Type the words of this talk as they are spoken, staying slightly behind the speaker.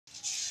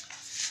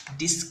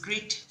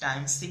Discrete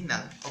time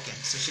signal. ওকে,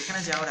 so সেখানে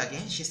যাওয়ার আগে,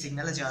 সেই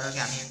সিগন্যালে যাওয়ার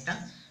আগে আমি একটা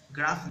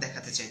গ্রাফ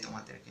দেখাতে চাই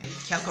তোমাদেরকে।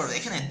 খেয়াল করো,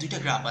 এখানে দুইটা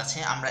গ্রাফ আছে,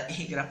 আমরা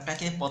এই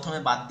গ্রাফটাকে প্রথমে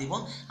বাদ দিব,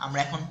 আমরা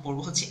এখন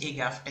পড়বো হচ্ছে এই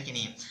গ্রাফটাকে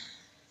নিয়ে।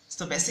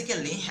 তো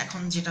বেসিক্যালি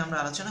এখন যেটা আমরা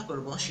আলোচনা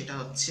করব সেটা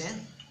হচ্ছে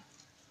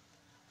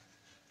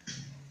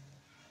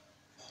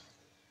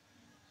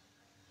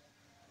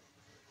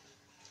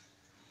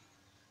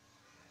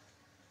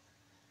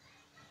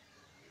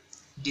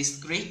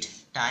discrete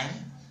time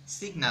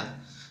signal.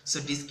 So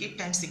discrete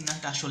time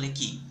সিগন্যালটা আসলে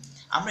কি?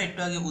 আমরা একটু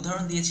আগে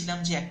উদাহরণ দিয়েছিলাম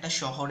যে একটা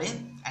শহরে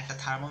একটা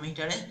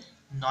থার্মোমিটারে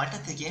 9টা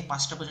থেকে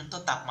 5টা পর্যন্ত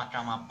তাপমাত্রা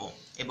মাপবো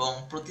এবং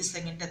প্রতি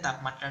সেকেন্ডে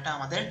তাপমাত্রাটা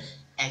আমাদের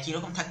একই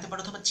রকম থাকতে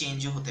পারে অথবা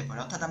চেঞ্জও হতে পারে,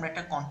 অর্থাৎ আমরা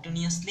একটা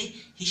কন্টিনিউয়াসলি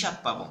হিসাব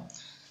পাবো।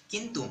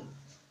 কিন্তু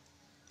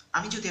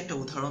আমি যদি একটা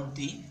উদাহরণ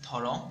দিই,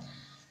 ধরো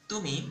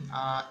তুমি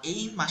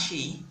এই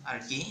মাসেই আর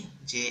কি,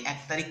 যে 1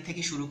 তারিখ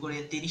থেকে শুরু করে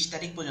 30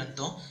 তারিখ পর্যন্ত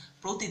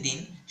প্রতিদিন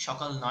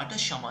সকাল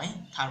 9টার সময়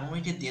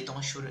থার্মোমিটার দিয়ে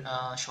তোমার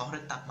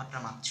শহরের তাপমাত্রা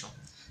মাপছো।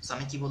 সো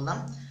আমি কি বললাম,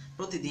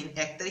 প্রতিদিন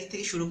 1 তারিখ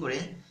থেকে শুরু করে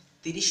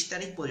 30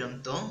 তারিখ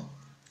পর্যন্ত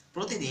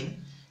প্রতিদিন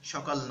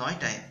সকাল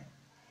 9টায়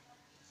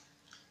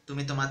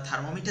তুমি তোমার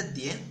থার্মোমিটার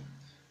দিয়ে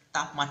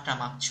তাপমাত্রা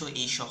মাপছো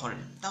এই শহরে।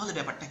 তাহলে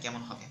ব্যাপারটা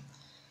কেমন হবে?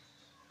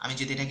 আমি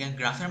যদি এটাকে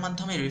গ্রাফের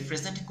মাধ্যমে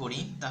রিপ্রেজেন্ট করি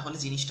তাহলে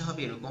জিনিসটা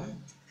হবে এরকম,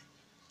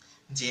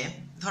 যে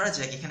ধরা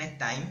যাক এখানে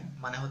টাইম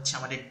মানে হচ্ছে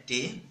আমাদের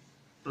ডে,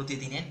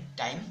 প্রতিদিনের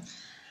টাইম,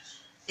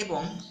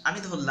 এবং আমি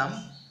ধরলাম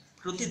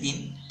প্রতিদিন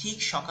ঠিক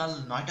সকাল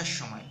 9টার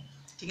সময়,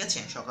 ঠিক আছে,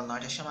 সকাল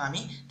 9টার সময়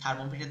আমি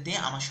থার্মোমিটার দিয়ে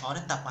আমার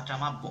শহরের তাপমাত্রা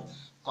মাপবো।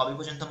 কবে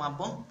পর্যন্ত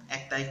মাপবো?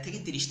 1 তারিখ থেকে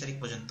 30 তারিখ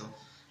পর্যন্ত।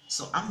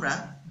 সো আমরা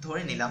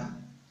ধরে নিলাম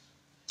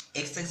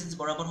এক্স অ্যাক্সিস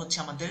বরাবর হচ্ছে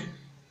আমাদের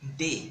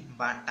ডে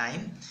বা টাইম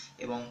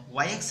এবং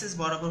ওয়াই অ্যাক্সিস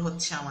বরাবর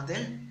হচ্ছে আমাদের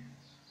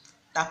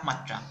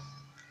তাপমাত্রা।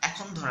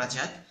 এখন ধরা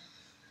যাক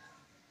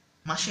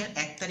মাসের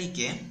 1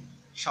 তারিখে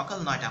সকাল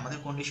 9টা, আমাদের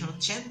কন্ডিশন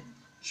হচ্ছে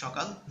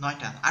সকাল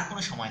 9টা, আর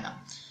কোনো সময় না।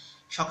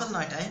 সকাল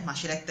 9টায়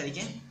মাসের 1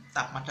 তারিখে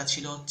তাপমাত্রা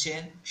ছিল হচ্ছে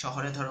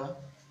শহরে ধরো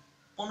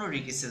 15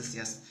 ডিগ্রি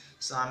সেলসিয়াস।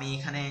 সো আমি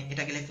এখানে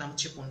এটাকে লিখলাম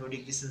হচ্ছে 15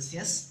 ডিগ্রি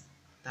সেলসিয়াস,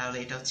 তাহলে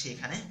এটা হচ্ছে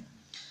এখানে।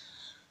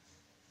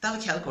 তাহলে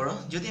খেয়াল করো,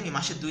 যদি আমি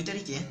মাসের 2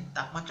 তারিখে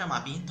তাপমাত্রা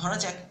মাপি, ধরা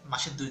যাক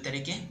মাসের 2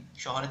 তারিখে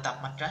শহরের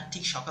তাপমাত্রা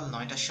ঠিক সকাল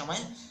 9টার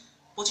সময়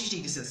 25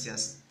 ডিগ্রি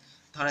সেলসিয়াস।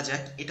 ধরা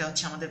যাক এটা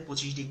হচ্ছে আমাদের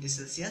 25 ডিগ্রি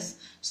সেলসিয়াস।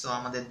 সো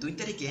আমাদের 2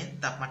 তারিখে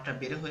তাপমাত্রা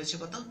বেড়ে হয়েছে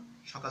কত?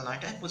 সকাল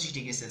 9টায় 25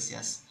 ডিগ্রি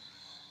সেলসিয়াস।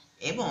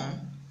 এবং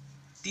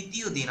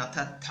তৃতীয় দিন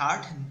অর্থাৎ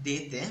থার্ড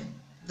ডেতে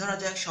ধরা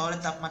যাক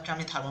শহরের তাপমাত্রা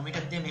আমি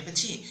থার্মোমিটার দিয়ে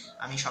মেপেছি,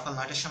 আমি সকাল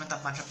 9টার সময়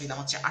তাপমাত্রা পেলাম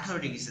হচ্ছে 18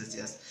 ডিগ্রি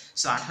সেলসিয়াস।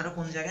 সো 18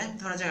 কোন জায়গায়?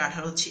 ধরা যাক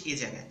 18 হচ্ছে এই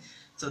জায়গায়।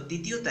 তো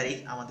তৃতীয় তারিখ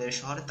আমাদের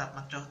শহরের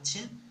তাপমাত্রা হচ্ছে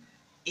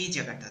এই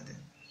জায়গাটাতে।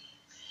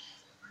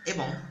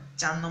 এবং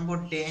 4 নম্বর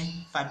ডে,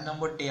 5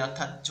 নম্বর ডে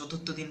অর্থাৎ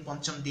চতুর্থ দিন,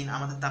 পঞ্চম দিন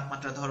আমাদের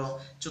তাপমাত্রা ধরো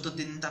চতুর্থ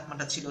দিন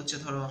তাপমাত্রা ছিল হচ্ছে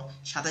ধরো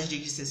 27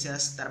 ডিগ্রি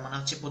সেলসিয়াস, তার মানে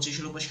হচ্ছে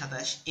 25-এর উপর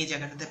 27, এই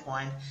জায়গাটাতে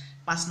পয়েন্ট।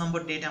 5 নম্বর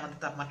ডেটে আমাদের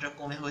তাপমাত্রা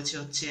কমে হয়েছে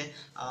হচ্ছে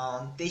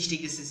 23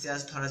 ডিগ্রি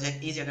সেলসিয়াস, ধরা যাক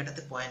এই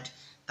জায়গাটাতে পয়েন্ট।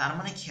 তার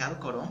মানে খেয়াল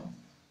করো,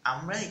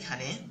 আমরা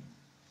এখানে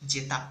যে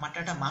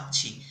তাপমাত্রাটা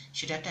মাপছি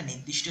সেটা একটা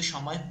নির্দিষ্ট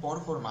সময় পর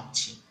পর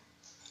মাপছি।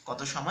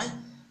 কত সময়?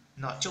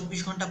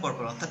 24 ঘন্টা পর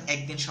পর, অর্থাৎ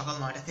একদিন সকাল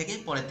 9টা থেকে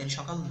পরের দিন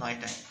সকাল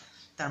 9টায়।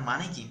 তার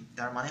মানে কি?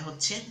 তার মানে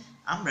হচ্ছে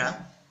আমরা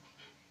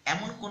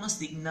এমন কোনো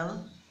সিগন্যাল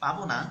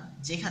পাবো না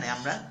যেখানে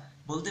আমরা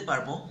বলতে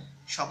পারবো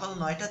সকাল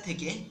 9টা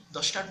থেকে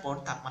 10টার পর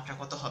তাপমাত্রা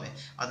কত হবে,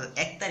 অর্থাৎ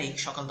 1 তারিখ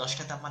সকাল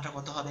 10টায় তাপমাত্রা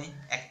কত হবে,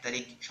 1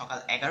 তারিখ সকাল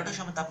 11টার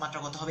সময় তাপমাত্রা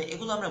কত হবে,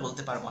 এগুলো আমরা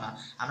বলতে পারবো না।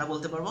 আমরা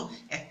বলতে পারবো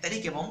 1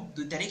 তারিখ এবং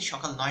 2 তারিখ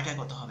সকাল 9টায়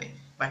কত হবে।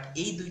 বাট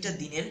এই দুইটা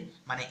দিনের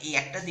মানে এই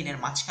একটা দিনের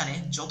মাঝখানে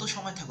যত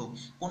সময় থাকুক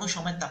কোনো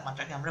সময়ের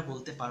তাপমাত্রাকে আমরা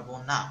বলতে পারবো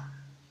না।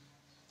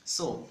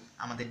 সো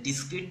আমাদের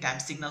ডিসক্রিট টাইম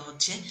সিগন্যাল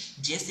হচ্ছে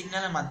যে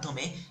সিগন্যালের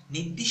মাধ্যমে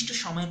নির্দিষ্ট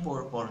সময় পর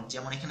পর,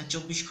 যেমন এখানে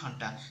 24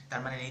 ঘন্টা,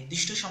 তার মানে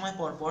নির্দিষ্ট সময়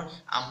পর পর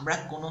আমরা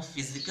কোনো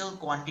ফিজিক্যাল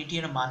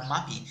কোয়ান্টিটির মান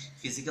মাপি।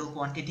 ফিজিক্যাল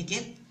কোয়ান্টিটিকে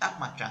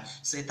তাপমাত্রা।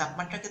 সো এই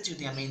তাপমাত্রাকে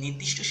যদি আমি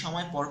নির্দিষ্ট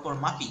সময় পর পর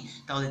মাপি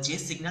তাহলে যে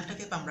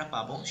সিগন্যালটাকে আমরা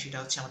পাবো সেটা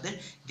হচ্ছে আমাদের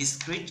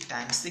ডিসক্রিট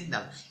টাইম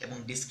সিগন্যাল। এবং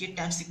ডিসক্রিট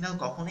টাইম সিগন্যাল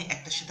কখনোই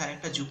একটার সাথে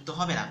আরেকটা যুক্ত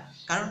হবে না,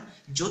 কারণ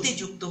যদি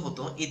যুক্ত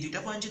হতো, এই দুইটা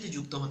পয়েন্ট যদি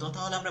যুক্ত হতো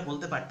তাহলে আমরা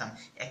বলতে পারতাম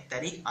 1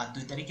 তারিখ আর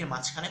 2 তারিখের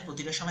মাঝখানে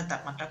প্রতিটা সময়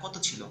তাপমাত্রা কত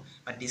ছিল।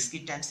 বা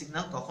ডিসক্রিট টাইম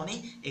সিগন্যাল কখনোই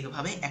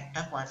এইভাবে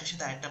একটা পয়েন্টের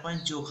সাথে আরেকটা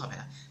পয়েন্ট যোগ হবে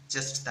না,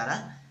 জাস্ট তারা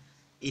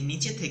এই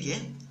নিচে থেকে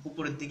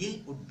উপরের দিকে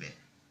উঠবে।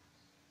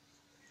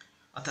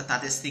 অর্থাৎ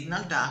তাদের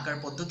সিগন্যালটা আঁকার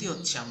পদ্ধতি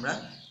হচ্ছে আমরা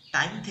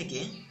টাইম থেকে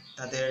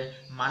তাদের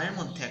মানের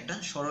মধ্যে একটা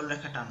সরল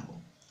রেখা টানবো।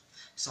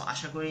 সো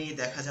আশা করি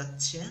দেখা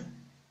যাচ্ছে।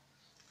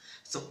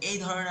 সো এই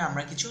ধরনের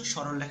আমরা কিছু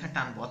সরল রেখা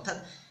টানবো, অর্থাৎ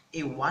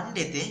এই ওয়ান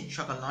ডেতে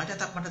সকাল 9টা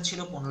তাপমাত্রা ছিল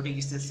 15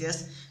 ডিগ্রি সেলসিয়াস,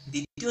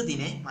 দ্বিতীয়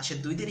দিনে মাসের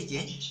 2 তারিখে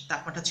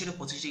তাপমাত্রা ছিল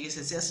 25 ডিগ্রি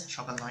সেলসিয়াস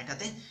সকাল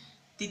 9টাতে,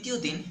 তৃতীয়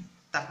দিন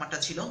তাপমাত্রা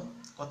ছিল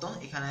কত,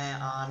 এখানে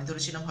আমি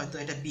ধরেছিলাম হয়তো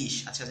এটা 20,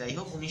 আচ্ছা যাই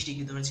হোক 19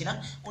 ডিগ্রি ধরেছিলাম,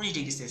 19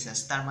 ডিগ্রি সেলসিয়াস।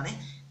 তার মানে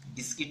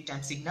ডিসক্রিট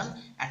টাইম সিগন্যাল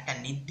একটা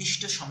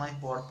নির্দিষ্ট সময়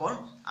পর পর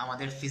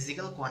আমাদের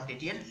ফিজিক্যাল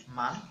কোয়ান্টিটির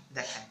মান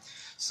দেখায়।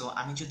 সো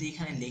আমি যদি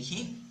এখানে লিখি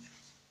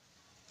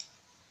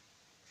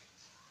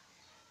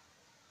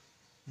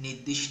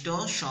নির্দিষ্ট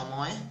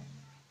সময়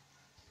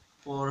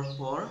পর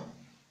পর।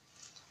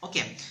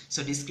 ওকে, সো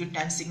ডিসক্রিট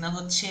টাইম সিগন্যাল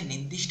হচ্ছে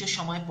নির্দিষ্ট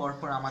সময় পর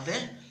পর আমাদের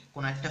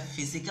কোনো একটা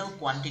ফিজিক্যাল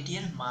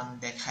কোয়ান্টিটির মান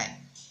দেখায়।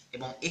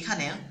 এবং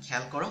এখানে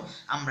খেয়াল করো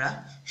আমরা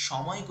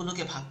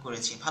সময়গুলোকে ভাগ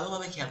করেছি,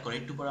 ভালোভাবে খেয়াল করো,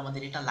 একটু পর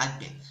আমাদের এটা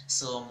লাগবে।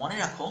 সো মনে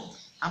রাখো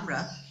আমরা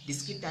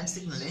ডিসক্রিট টাইম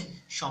সিগন্যালে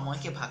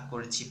সময়কে ভাগ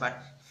করেছি, বাট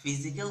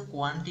ফিজিক্যাল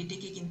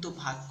কোয়ান্টিটিকে কিন্তু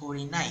ভাগ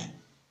করি নাই।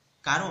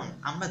 কারণ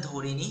আমরা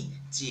ধরে নিই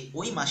যে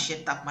ওই মাসের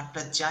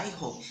তাপমাত্রা যাই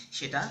হোক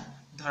সেটা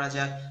ধরা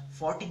যাক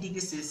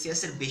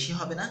 40°C বেশি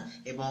হবে না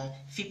এবং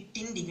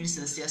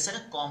 15°C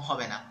কম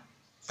হবে না।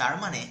 তার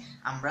মানে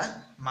আমরা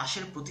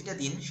মাসের প্রতিটা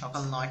দিন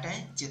সকাল 9টায়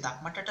যে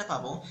তাপমাত্রাটা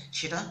পাবো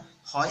সেটা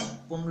হয়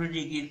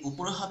 15°-র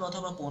উপরে হবে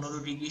অথবা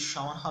 15°-র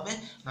সমান হবে,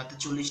 নয়তো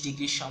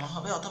 40°-র সমান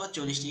হবে অথবা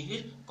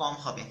 40°-র কম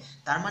হবে।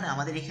 তার মানে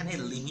আমাদের এখানে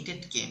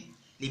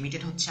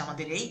লিমিটেড হচ্ছে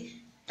আমাদের এই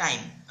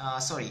টাইম,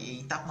 এই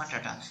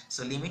তাপমাত্রাটা।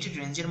 সো লিমিটেড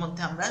রেঞ্জের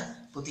মধ্যে আমরা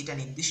প্রতিটা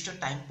নির্দিষ্ট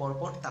টাইম পর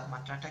পর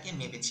তাপমাত্রাটাকে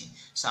মেপেছি।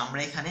 সো আমরা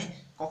এখানে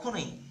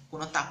কখনোই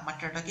কোনো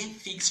তাপমাত্রাটাকে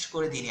ফিক্সড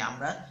করে দিইনি,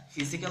 আমরা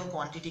ফিজিক্যাল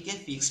কোয়ান্টিটিকে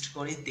ফিক্সড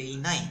করে দেই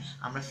নাই,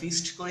 আমরা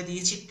ফিক্সড করে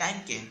দিয়েছি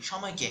টাইমকে,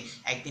 সময়কে,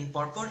 একদিন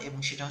পর পর, এবং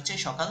সেটা হচ্ছে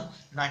সকাল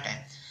 9টায়।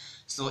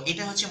 সো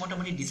এটা হচ্ছে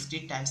মোটামুটি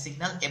ডিসক্রিট টাইম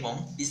সিগন্যাল, এবং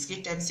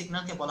ডিসক্রিট টাইম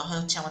সিগন্যালকে বলা হয়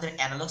হচ্ছে আমাদের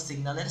অ্যানালগ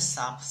সিগন্যালের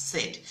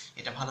সাবসেট।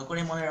 এটা ভালো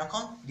করে মনে রাখো,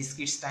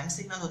 ডিসক্রিট টাইম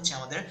সিগন্যাল হচ্ছে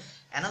আমাদের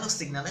অ্যানালগ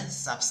সিগন্যালের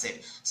সাবসেট।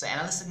 সো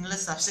অ্যানালগ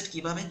সিগন্যালের সাবসেট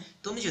কিভাবে,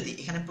 তুমি যদি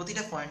এখানে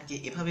প্রতিটা পয়েন্টকে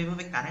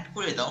এভাবে কানেক্ট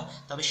করে দাও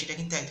তবে সেটা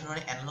কিন্তু এক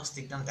ধরনের অ্যানালগ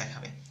সিগন্যাল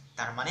দেখাবে।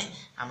 তার মানে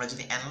আমরা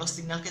যদি অ্যানালগ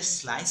সিগন্যালকে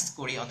স্লাইস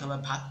করি অথবা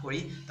ভাগ করি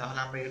তাহলে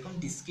আমরা এরকম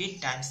ডিসক্রিট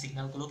টাইম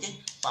সিগন্যালগুলোকে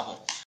পাবো।